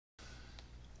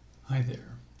Hi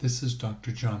there, this is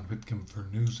Dr. John Whitcomb for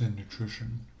News and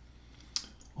Nutrition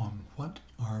on what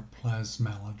are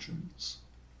plasmalogens.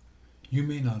 You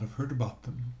may not have heard about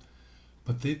them,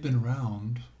 but they've been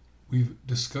around. We've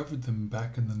discovered them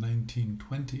back in the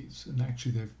 1920s, and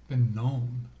actually they've been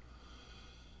known.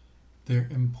 Their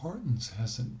importance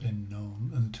hasn't been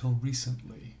known until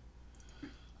recently.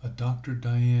 Dr.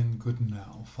 Diane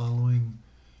Goodenow, following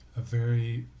a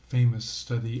very famous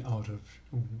study out of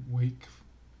Wake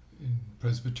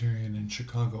Presbyterian in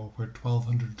Chicago, where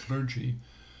 1,200 clergy,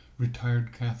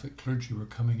 retired Catholic clergy, were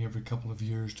coming every couple of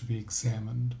years to be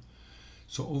examined.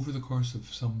 So over the course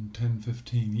of some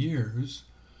 10-15 years,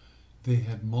 they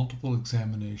had multiple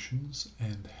examinations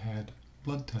and had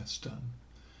blood tests done.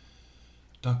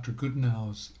 Dr.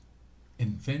 Goodenow's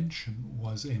invention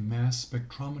was a mass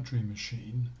spectrometry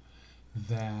machine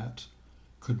that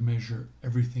could measure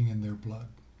everything in their blood.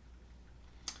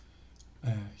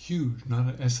 Huge, not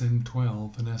an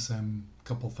SM12, an SM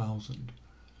couple thousand.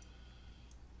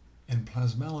 And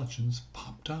plasmalogens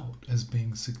popped out as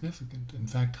being significant, in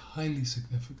fact, highly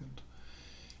significant,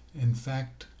 in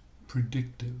fact,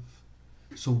 predictive.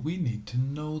 So we need to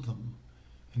know them.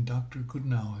 And Dr.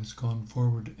 Goodenow has gone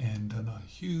forward and done a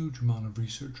huge amount of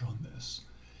research on this.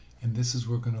 And this is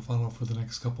what we're going to follow for the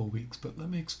next couple of weeks. But let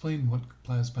me explain what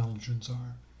plasmalogens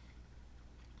are.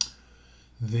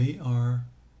 They are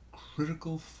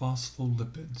critical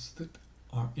phospholipids that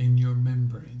are in your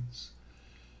membranes.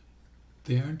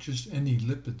 They aren't just any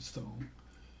lipids, though.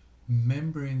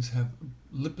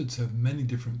 Lipids have many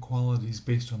different qualities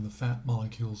based on the fat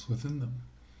molecules within them.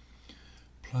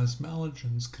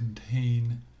 Plasmalogens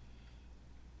contain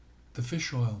the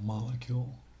fish oil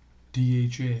molecule,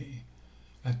 DHA,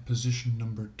 at position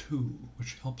number 2,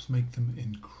 which helps make them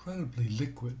incredibly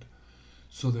liquid.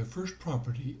 So their first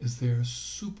property is they're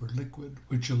super liquid,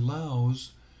 which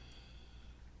allows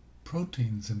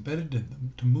proteins embedded in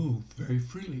them to move very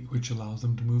freely, which allows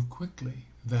them to move quickly.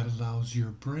 That allows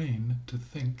your brain to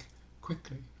think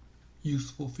quickly.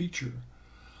 Useful feature.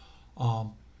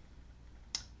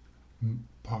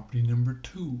 Property number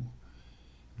 2,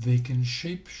 they can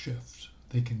shape shift.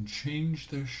 They can change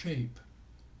their shape.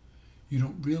 You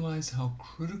don't realize how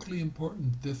critically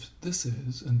important this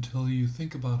is until you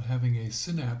think about having a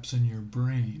synapse in your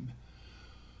brain,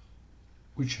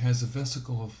 which has a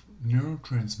vesicle of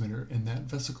neurotransmitter, and that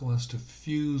vesicle has to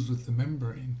fuse with the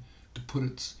membrane to put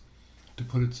its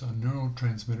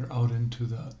neurotransmitter out into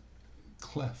the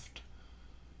cleft.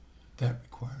 That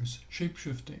requires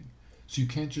shape-shifting. So you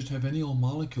can't just have any old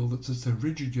molecule that sits there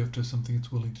rigid. You have to have something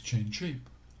that's willing to change shape.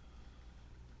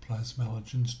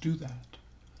 Plasmalogens do that.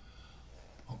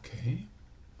 Okay,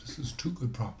 this is 2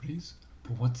 good properties,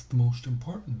 but what's the most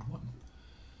important one?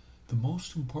 The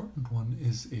most important one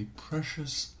is a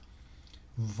precious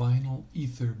vinyl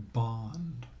ether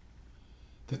bond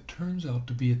that turns out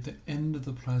to be at the end of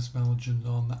the plasmalogen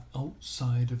on the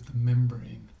outside of the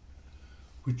membrane,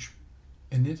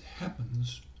 and it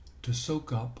happens to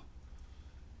soak up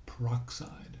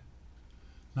peroxide.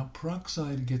 Now,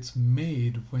 peroxide gets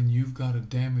made when you've got a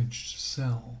damaged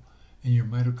cell and your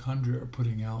mitochondria are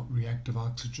putting out reactive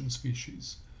oxygen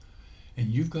species. And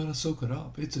you've got to soak it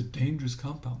up. It's a dangerous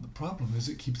compound. The problem is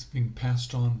it keeps being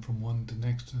passed on from one to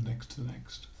next to the next to the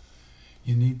next.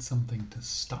 You need something to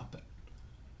stop it.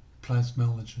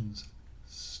 Plasmalogens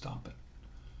stop it.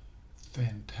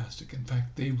 Fantastic. In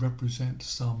fact, they represent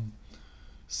some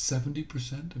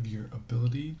 70% of your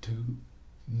ability to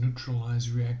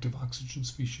neutralize reactive oxygen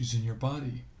species in your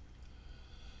body,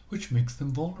 which makes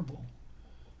them vulnerable.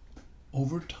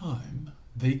 Over time,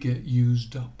 they get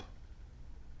used up.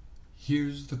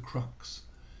 Here's the crux.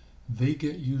 They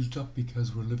get used up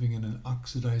because we're living in an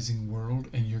oxidizing world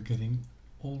and you're getting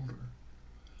older.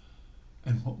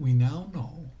 And what we now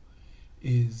know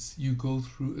is you go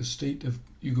from a state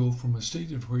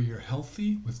of where you're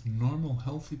healthy with normal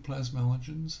healthy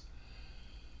plasmalogens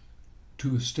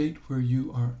to a state where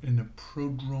you are in a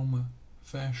prodrome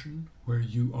fashion, where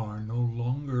you are no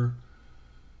longer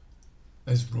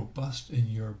as robust in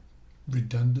your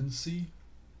redundancy,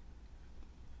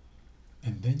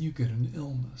 and then you get an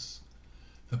illness.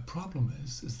 The problem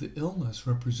is the illness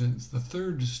represents the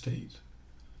 3rd state.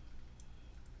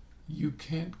 You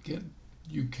can't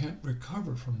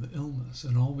recover from the illness,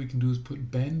 and all we can do is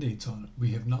put band-aids on it.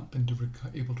 We have not been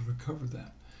able to recover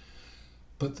that.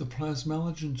 But the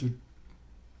plasmalogens are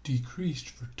decreased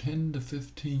for 10 to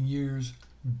 15 years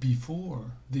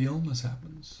before the illness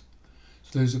happens.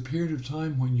 So there's a period of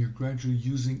time when you're gradually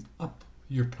using up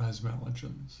your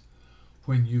plasmalogens,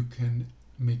 when you can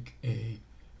make a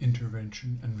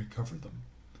intervention and recover them.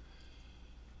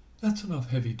 That's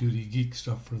enough heavy-duty geek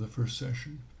stuff for the first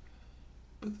session.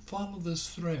 But follow this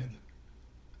thread.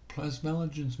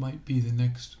 Plasmalogens might be the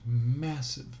next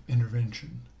massive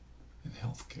intervention in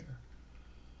healthcare.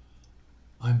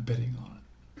 I'm betting on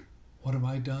it. What have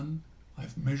I done?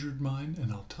 I've measured mine,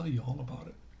 and I'll tell you all about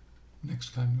it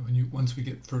next time once we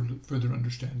get further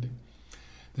understanding.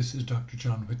 This is Dr.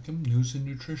 John Whitcomb, News and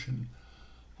Nutrition.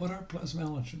 What are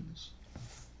plasmalogens?